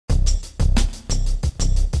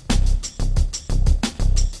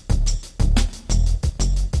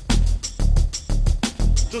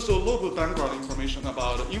just a little bit background information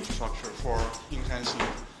about infrastructure for enhancing,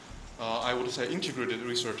 I would say, integrated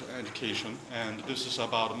research education. And this is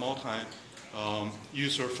about a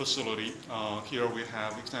multi-user facility. Here we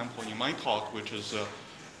have example in my talk, which is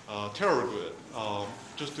TerraGrid.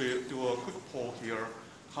 Just to do a quick poll here,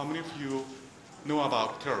 how many of you know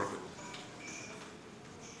about TerraGrid?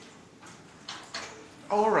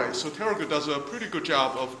 All right, so TerraGrid does a pretty good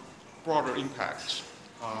job of broader impacts.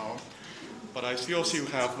 But I still see we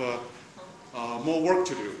have more work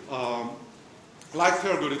to do. Like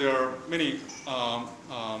TerraGrid, there are many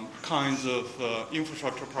kinds of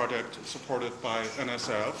infrastructure projects supported by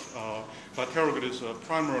NSF, but TerraGrid is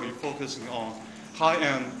primarily focusing on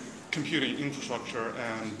high-end computing infrastructure.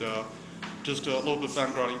 And just a little bit of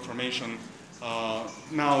background information,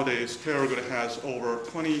 nowadays TerraGrid has over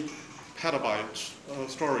 20 petabytes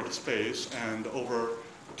of storage space and over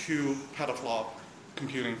 2 petaflop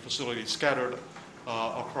computing facilities scattered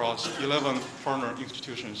across 11 partner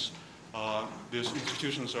institutions. These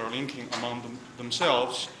institutions are linking among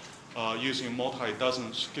themselves using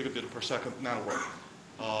multi-dozen gigabit per second network.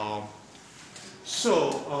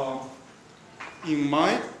 In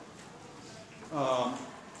my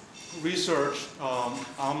research,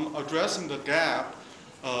 I'm addressing the gap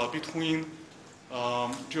between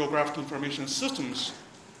geographic information systems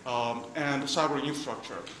and cyber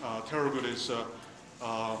infrastructure. TerraGrid is a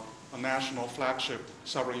national flagship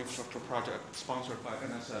cyber infrastructure project sponsored by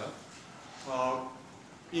NSF.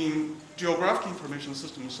 In geographic information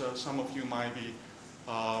systems, some of you might be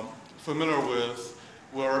familiar with,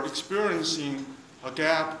 we're experiencing a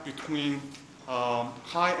gap between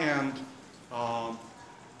high-end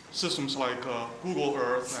systems like Google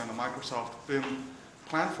Earth and Microsoft BIM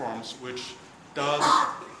platforms, which does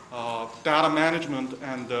data management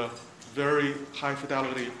and very high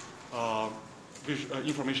fidelity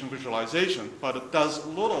information visualization, but it does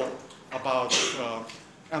little about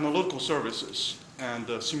analytical services and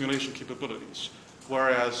simulation capabilities.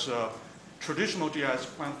 Whereas traditional GIS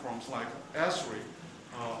platforms like Esri,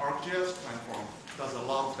 ArcGIS platform, does a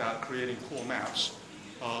lot of that, creating cool maps.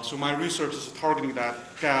 So my research is targeting that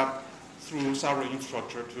gap through cyber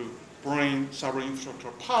infrastructure to bring cyber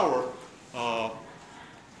infrastructure power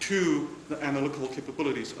to the analytical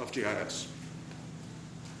capabilities of GIS.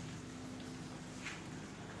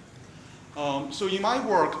 So in my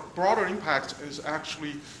work, broader impact is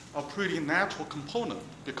actually a pretty natural component,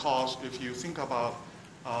 because if you think about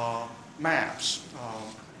maps,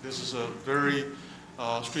 this is a very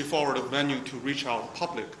straightforward venue to reach out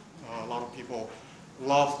public. A lot of people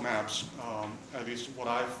love maps, at least what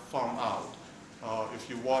I found out. If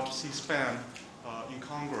you watch C-SPAN in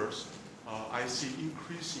Congress, I see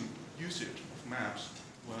increasing usage of maps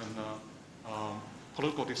when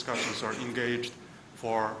political discussions are engaged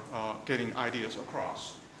for getting ideas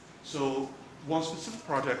across. So one specific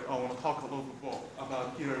project I want to talk a little bit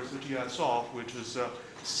about here is the GISoft, which is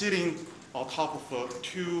sitting on top of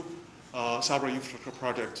 2 cyber infrastructure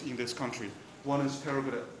projects in this country. One is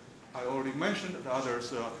TerraGrid, I already mentioned. The other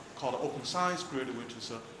is called Open Science Grid, which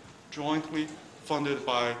is jointly funded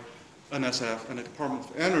by NSF and the Department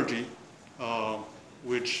of Energy,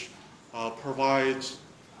 which provides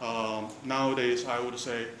nowadays, I would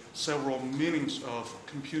say, several millions of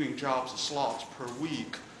computing jobs slots per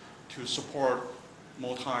week to support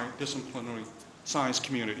multidisciplinary science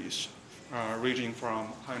communities, ranging from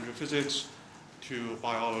high-energy physics to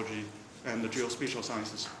biology and the geospatial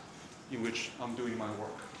sciences, in which I'm doing my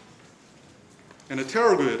work. And the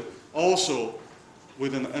TerraGrid also,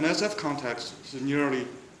 within the NSF context, is nearly,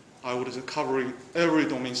 I would say, covering every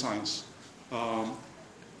domain science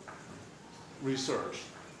research.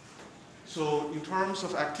 So in terms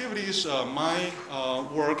of activities, my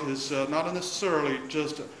work is not necessarily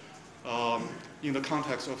just in the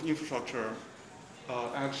context of infrastructure.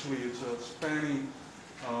 Actually, it's spanning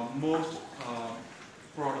most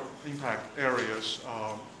broad impact areas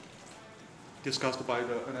discussed by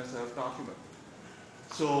the NSF document.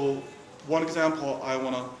 So one example I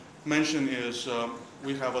want to mention is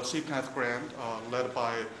we have a CPATH grant led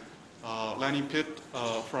by Lenny Pitt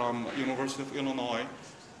from University of Illinois,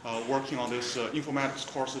 working on this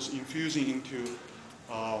informatics courses infusing into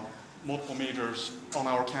multiple majors on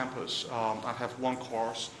our campus. I have one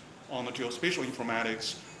course on the geospatial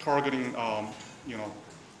informatics targeting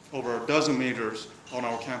over a dozen majors on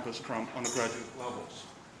our campus from undergraduate levels.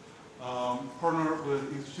 Partner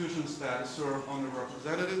with institutions that serve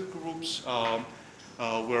underrepresented groups.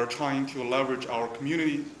 We're trying to leverage our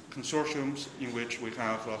community consortiums, in which we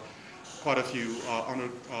have quite a few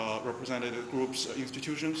underrepresented groups,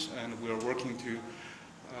 institutions, and we are working to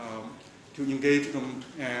engage them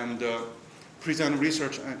and present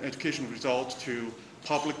research and education results to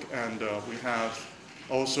public, and we have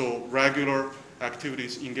also regular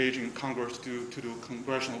activities engaging Congress to do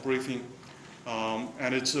congressional briefing.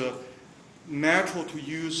 And it's natural to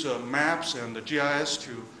use maps and the GIS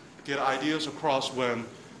to get ideas across when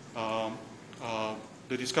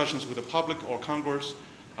the discussions with the public or Congress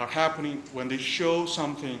are happening. When they show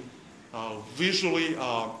something visually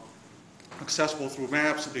accessible through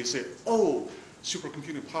maps, they say, oh,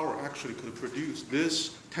 supercomputing power actually could produce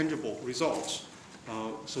this tangible results.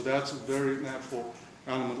 So that's a very natural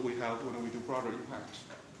element we have when we do broader impacts.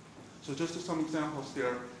 So just some examples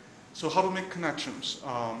there. So how to make connections.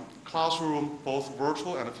 Classroom, both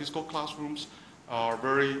virtual and physical classrooms, are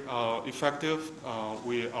very effective.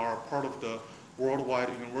 We are part of the worldwide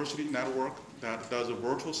university network that does a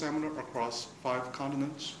virtual seminar across 5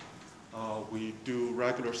 continents. We do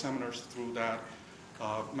regular seminars through that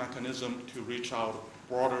mechanism to reach out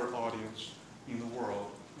a broader audience in the world.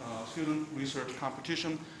 Student research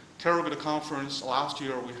competition, Terrorgate conference, last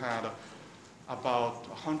year we had about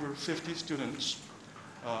 150 students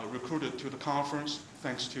recruited to the conference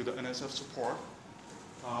thanks to the NSF support.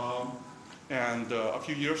 And a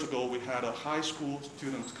few years ago we had a high school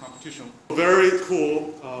student competition. Very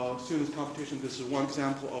cool student competition. This is one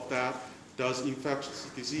example of that. Does infectious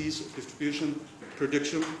disease distribution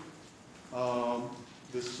prediction.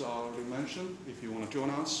 This is already mentioned. If you want to join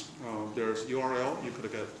us, there's URL. You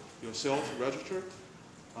could get yourself registered.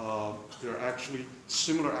 There are actually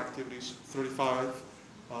similar activities, 35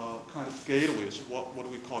 kind of gateways. What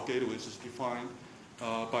we call gateways is defined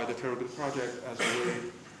by the Terrorgate Project as a way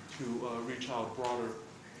to reach out broader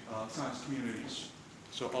science communities.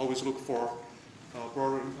 So always look for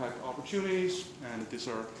broader impact opportunities, and these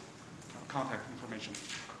are contact information.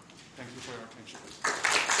 Thank you for your attention.